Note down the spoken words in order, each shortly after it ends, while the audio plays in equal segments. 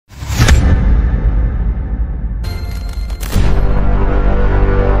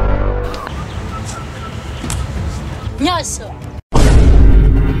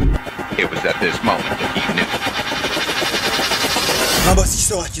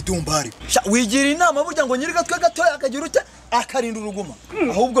ikidumbari wigira inama burya ngo nyiri gatwe gatoya akagira ute akarinda uruguma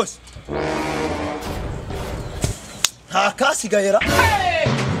ahubwo se nta kasigayera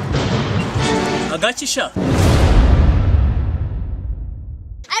agakisha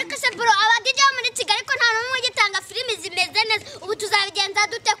ariko se bro abadije muri Kigali ko nta numwe gitanga filime zimeze neza ubu tuzabigenza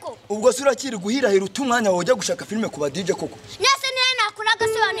dute ko ubwo se urakiri guhirahira utumwanya wojya gushaka filime ku badije koko nese niye nakura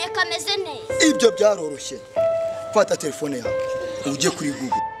gasobanuye kameze neza ibyo byaroroshye fata telefone yawe uje kuri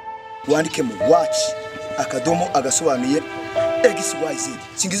Google wandike mu watch akadomo agasobanuye XYZ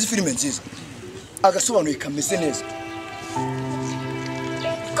singize filime nziza agasobanuye kameze neza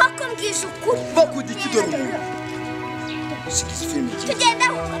koko mbwisha ukuri bakudikidora umuntu singize filime nziza tugenda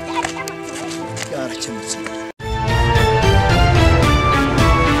yarakemutse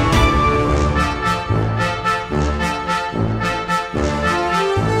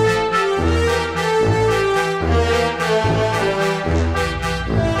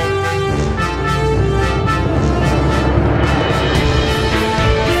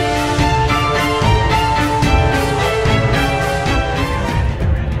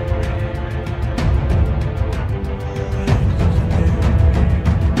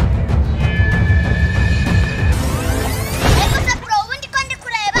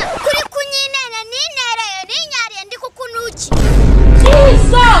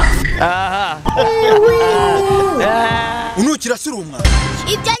unukira surumwa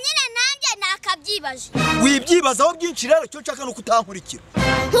ibyo nyine nanjye nakabyibaje wibyibazaho byinshi rero cyo nshaka no kutankurikira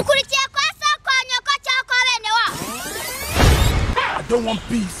nkukurikiye kwa so kwa nyoko cyangwa kwa bene wa I don't want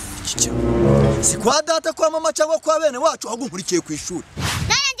peace si kwa data kwa mama cyangwa kwa bene wacu ahubwo nkurikiye ku ishuri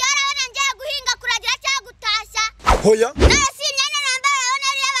nanjye warabona ngiye guhinga kuragira cyangwa gutashya hoya nasi imyanya nambaye abona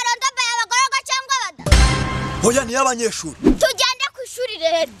ari abarondobe abagororwa cyangwa abada hoya ni abanyeshuri tugende ku ishuri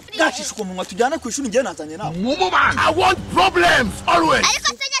rero gashishuko munwa tujyana ku ishuri ngiye nazanye nawe Woman, I want problems always. ariko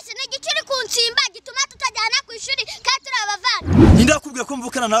senyasi n'igicuri ku nsimba gituma tutajyana ku ishuri kandi turi abavana ndakubwiye ko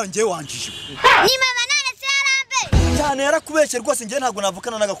mvukana nawe ngiye wanjije ni mama none se yarambe cyane yarakubeshye rwose ngiye ntabwo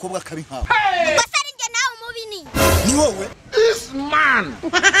navukana n'agakobwa kabi nkawe gusa ari njye nawe umubi ni wowe This man.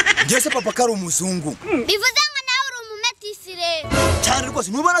 ngiye se papa kari umuzungu bivuze ngo nawe uri umumetisi rero cyane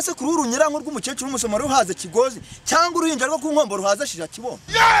rwose nubona se kuri urunyiranko rw'umukecuru w'umusomari uhaze kigozi cyangwa uruhinja rwo ku nkombo ruhaze shija kibono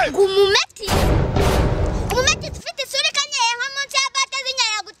ngo umumetisi ufite isura ikanyeye nko munsi ya bate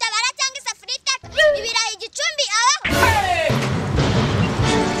z'inyaya gutabara cyangwa isafurita ibirayi igicumbi abaho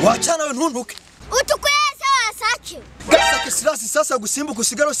wacana we ntuntuke utukuye se wasakiwe gasake sirasi sasa gusimbuka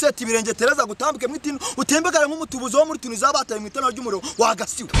usigara useta ibirenge tereza gutambuke mwitinu utembegare nk'umutubuzo wo muri Tunisia bataye mu itana ry'umuriro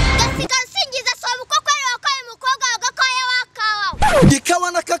wagasiwe gasika singiza soba uko kweri wakoye umukobwa wagakoye wakawawe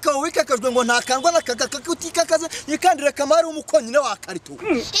ikawa na kakao wikakajwe ngo ntakangwa na kakaka utikakaze yikandire kamari w'umukonyine wa karito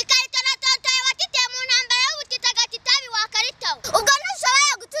ikarito na tontoye watitiye mu ntambara y'ubutitaga kitabi wakaritawe ubwo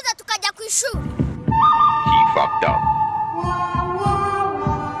ntushoboye gutuza tukajya ku ishuri He fucked up.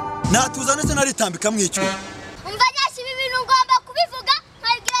 natuza ndetse naritambika mwicyo umva nyashya ibi bintu ngomba kubivuga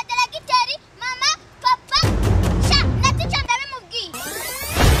nkabibwira deregiteri mama papa sha na tica ndabimubwiye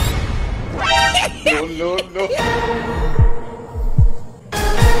No.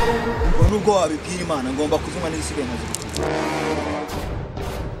 ngo nubwo wabibwira Imana ngomba kuzuma n'isigaye nkazi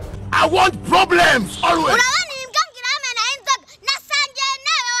I want problems always. urabona imbwa ngira amena y'inzoga nasangiye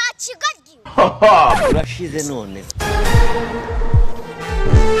nawe wakigoryiwe urashize none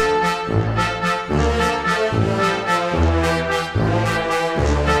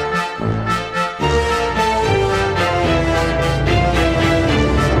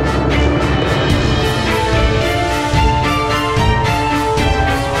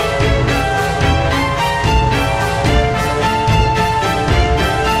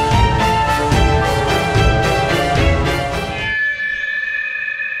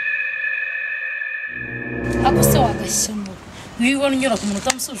akose wagashyamo wibona unyura ku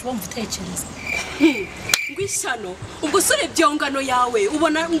munota musuje wumva utekereza ngwisano ubwo sore byongano yawe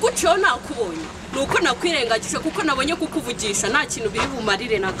ubona nguciyo nakubonye nuko nakwirengagije kuko nabonye kukuvugisha nta kintu biri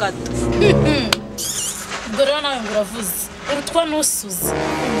bumarire na gato ubwo rero nawe ngo uravuze urutwa nusuze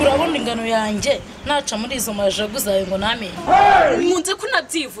ubwo urabona ingano yanjye naca muri izo majagu zawe ngo namenye nkunze ko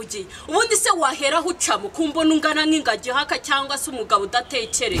nabyivugiye ubundi se waheraho ucamo kumbona ungana nk'ingagi haka cyangwa se umugabo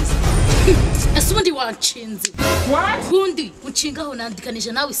udatekereza ese ubundi wanshinze ubundi unshingaho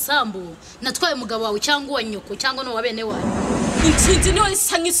nandikanije nawe isambu natwaye umugabo wawe cyangwa uwa nyoko cyangwa n'uwa bene wawe inshinzi niyo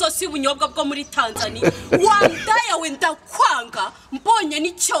isa nk'isosi y'ubunyobwa bwo muri Tanzania wandaye yawe ndakwanga mbonye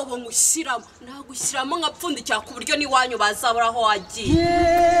n'icyobo ngushyiramo nagushyiramo nkapfundikira ku buryo n'iwanyu bazabura aho wagiye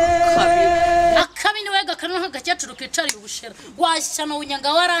akabi niwe gakana nk'agakecuru kicarira ubushera washyano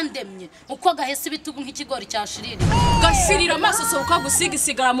unyanga warandemye uko gahese ibitugu nk'ikigori cyashirira gashirira amaso sohoka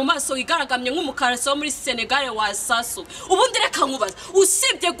gusigisigara mu maso igaragamye nk'umukarasi wo muri Senegal wa Sasso ubundi reka nkubaza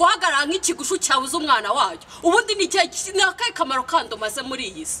usibye guhagarara nk'ikigushu cyabuze umwana wayo ubundi ni akahe kamaro kando maze muri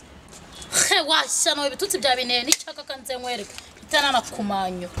iyi si washyano ibitutsi bya bineye n'icyaka kanze nkwereka itanana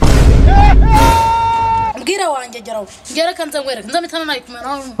kumanyo mbwira wanjye geraho ngere kanze nkwereka nzamitana nayi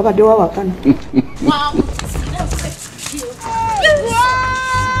kumena abade wabakana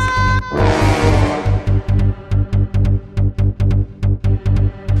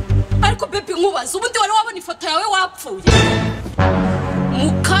ariko bebe nkubaza ubundi wari wabona ifoto yawe wapfuye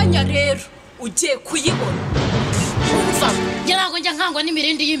mukanya rero ugiye kuyibona umva ngerango njya nkangwa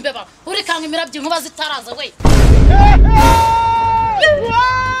n'imirindi y'imbeba uri kanga imirabyo nkuba zitaraza we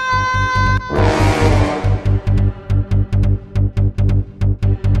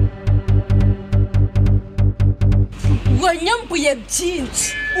wanyambuye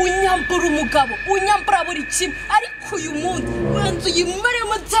byinshi unyambura umugabo unyambura buri kimwe ariko uyu munsi wanzu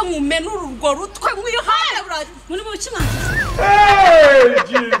yimaremo nzamumenura urwo rutwe mwihane burari muri mu kimana Hey,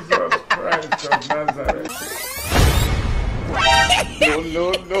 Jesus Christ of Nazareth.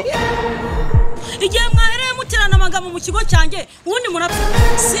 No. igihe mwahereye muterana amagambo mu kigo cyanjye ubundi murapfa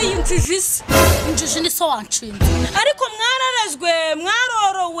siyinjijisi injiji ni so wanshinze ariko mwararezwe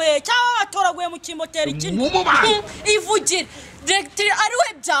mwarorowe cyangwa batoraguye mu kimoteri kimwe ivugire directeur ari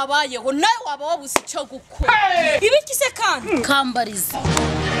we byabayeho nawe waba wabuze icyo gukora ibiki se kandi kambariza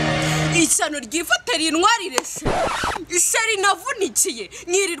ishyano ryifatira intwarireshe isheri navunikiye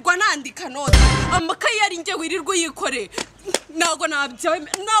nyirirwa nandika nota amakaye yari njye wirirwa yikoreye ntago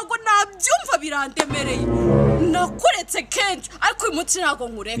nabyumva birandemereye nakuretse kenshi ariko uyu munsi ntago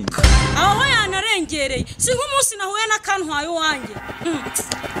nkureka aho yanarengereye si nk'umunsi nahuye n'akantwaye wanjye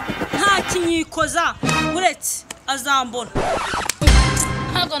nta kinyikoza uretse azambona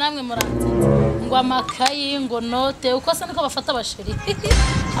ntabwo namwe muranze ngo amakayi ngo note uko se niko bafata abasheri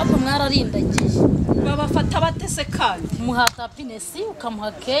ahubwo mwararindagiye babafata batese kandi umuhata pinesi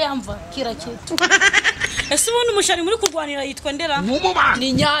ukamuha keya mva kira kitu ese ubundi umushari muri kurwanira yitwa ndera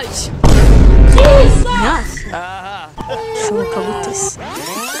ni nyayo shoboka gutese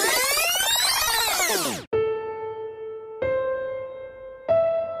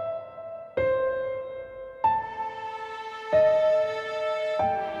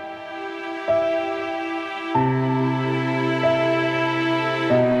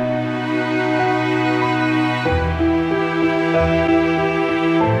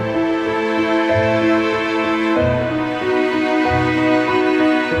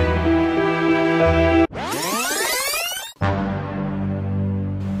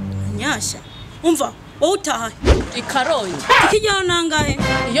NYASHYA umva wowe utaha ikaroye ikijyaho nangahe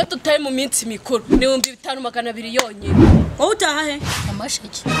iyo tutaye mu minsi mikuru ni 5200 yonyine wowe utaha he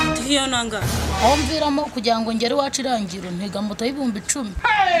amashiki tuhiyo nangahe aho mviramo kugira ngo ngere iwacu irangiro ntega moto y'ibihumbi 10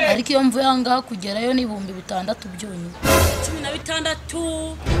 ariko iyo mvuye ahangaha kugerayo ni 6,000 byonyine 16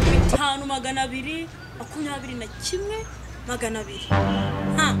 5,200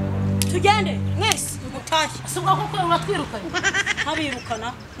 21,200 ha tugende mwese mutashye asubwa ko uratwirukanye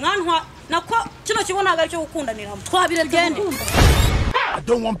habirukana mwantwa nako kino kibonaga cyo gukundaniramo twabire tugende I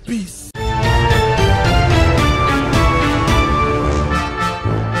don't want peace.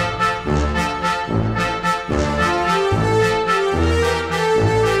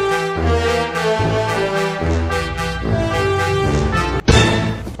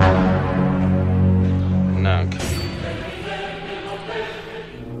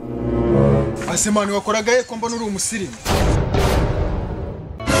 Asemani wakoraga he ko mbona uri umusirimu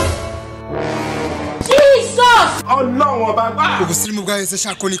Oh no, Baba. ubusirimu bwaheze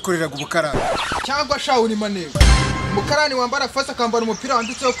shako nikoreraga ubukarani cyangwa shaho ni manego umukarani wambara fasa akambara umupira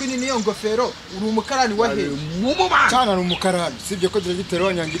wanditseho kwini niyo ngofero uri umukarani wa he cyana ni umukarani sibyo ko diregiteri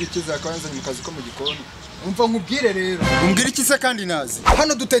wanyangira ikiza akabanzanye mu kazi ko mu gikoni umva nkubwire rero umbwira iki se kandi nazi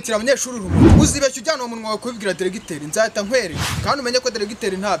hano dutekera abanyeshuri urumu uzibeshya ujyana umunwa wawe kubibwira diregiteri nzahita nkwereka kandi umenye ko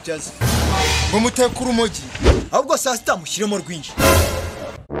diregiteri ntabyo azi ngo mutekure urumogi ahubwo saa sita mushyiremo rwinshi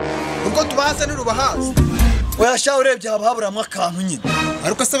ubwo tubahaze n'urubahazi oyasha urebye haba haburamwe akantu nyine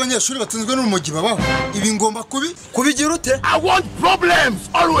ariko se abanyeshuri batsinzwe n'urumogi babaho ibi ngomba kubigira ute I want problems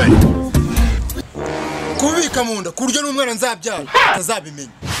always. kubika mu nda ku buryo n'umwana nzabyara atazabimenya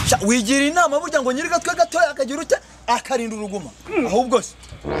wigira inama burya ngo nyiriga twe gatoya akagira ute akarinda uruguma ahubwo se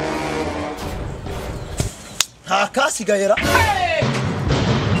nta kasigayera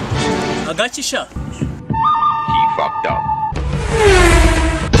agakisha He fucked up.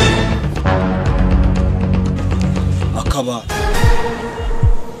 Akabati.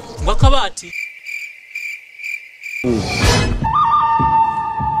 Ngo akabati.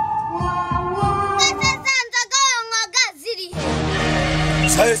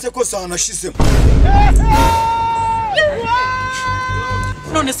 Sahese ko sanashizemo.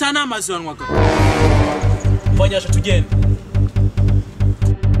 None sana amazi wanwaga. Mbonyasha tugende.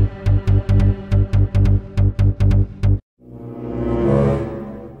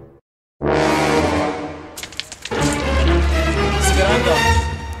 Sigaranga.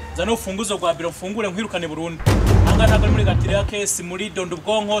 Zana ufunguzo rwa biro mfungure nkwirukane burundu. Angana ntabwo muri gatire ya kesi muri dondo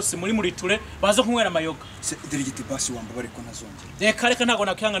bwonko si muri ture bazo kunywera amayoga. Se dirigiti basi wamba bari ko nazongera. Reka ntabwo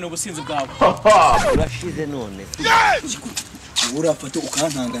nakwihangana ubusinzi bwawe. Urashize none. Urafata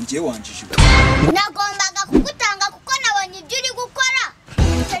ukantanga ngiye wanjije. Nagombaga kugutanga kuko nabonye ibyo uri gukora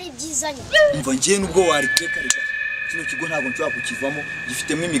bitari byizanye. Umva ngiye nubwo wari tekarika. Kino kigo ntabwo nshobora kukivamo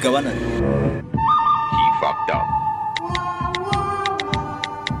gifitemo imigabanane. He fucked up.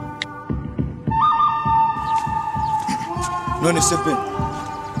 None se pe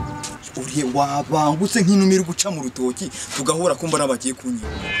uriye wabangutse nk'inumira guca mu rutoki tugahura kumba nabagiye kunyiba.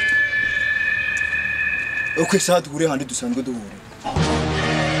 Oke saa duhure handi dusanzwe duhure.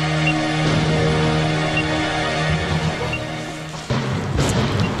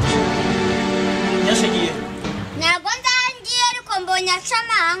 Nyashagiye. Ntabwo ndangiye ariko mbonye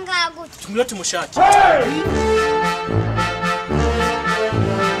acamahanga gutya. Tumiro tumushake.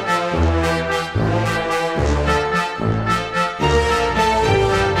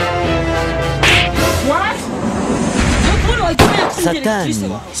 Satani.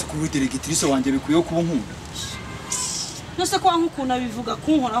 Sikuwe delegatrice wanje bikuye kuba nkunda. Nose kwa nkukuna bivuga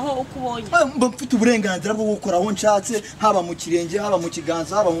kunkoraho ukubonye. Mba mfite uburenganzira bwo gukora aho nshatse haba mu kirenge haba mu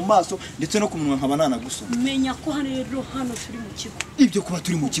kiganza haba mu maso ndetse no ku munwa nkaba nanagusoma. Menya ko rero hano turi mu kigo. Ibyo kuba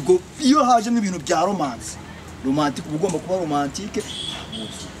turi mu kigo iyo hajemo ibintu bya romance. Romantique ugomba kuba romantique.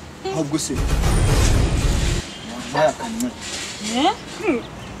 Ahubwo se. Maya kanwa.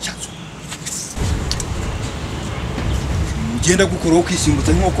 Ugenda gukora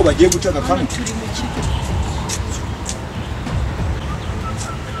kwisimbutsa nk'uko bagiye gucaga kamwe. Turi mu kigo.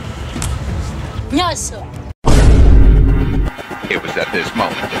 Nyashya. It was at this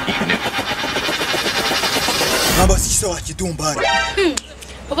moment that he knew. Nabasise wa kidumbari.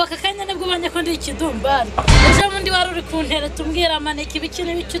 Ubaka kanya nibwo banye ko ndi ikidumbari. Ejo mundi wari uri kuntera tumbwira amaneke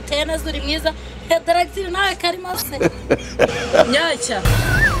ibikini bicuteye nazo uri mwiza. Director nawe karimo se. Nyashya.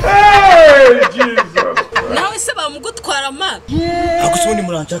 Hey, Jesus! Nawe se bamugutwara amana. Agusundi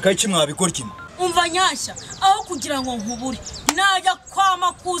muranshaka iki mwabikora kimwe. Umva Nyashya aho kugira ngo nkubure najya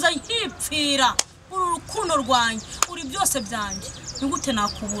kwama kuza nkipfira uru rukundo rwanjye uri byose byanjye nigute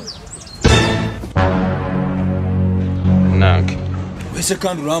nakubura. Nag. Wese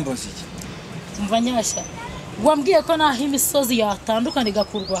kandi urambaza iki? Umva Nyashya. Wambwiye ko naho imisozi yatandukana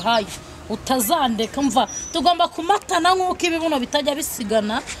igakurwa hayo. Utazandeka mva tugomba kumatana nk'uko ibibuno bitajya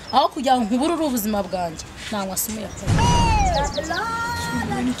bisigana aho kugira ngo nkubure ubuzima bwanjye. Nangwa simu yakora.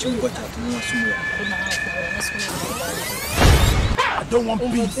 I don't want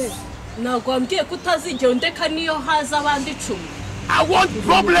peace. Ntabwo wambwiye ko utazigera undeka niyo haza abandi 10. I want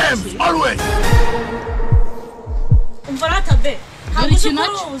problems always. Umva ratabe Dore ikintu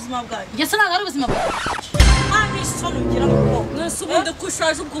ubuzima bwanjye. Ngese ntabwo ari ubuzima bwawe. Nta n'isoni ugira ngo Nese ubundi ko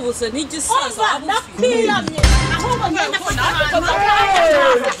ushaje ubwubuze n'igisaza umva ndakwiramye ahubwo ngenda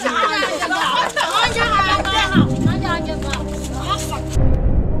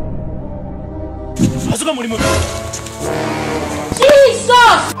Azuka muri moto.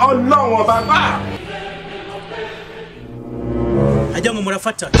 Jesus! Oh no, Baba! Ajya mu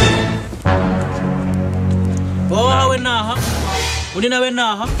murafata. Wowe naha. Uni nawe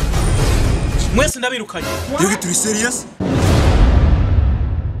naha. Mwese ndabirukanye. Yego turi serious?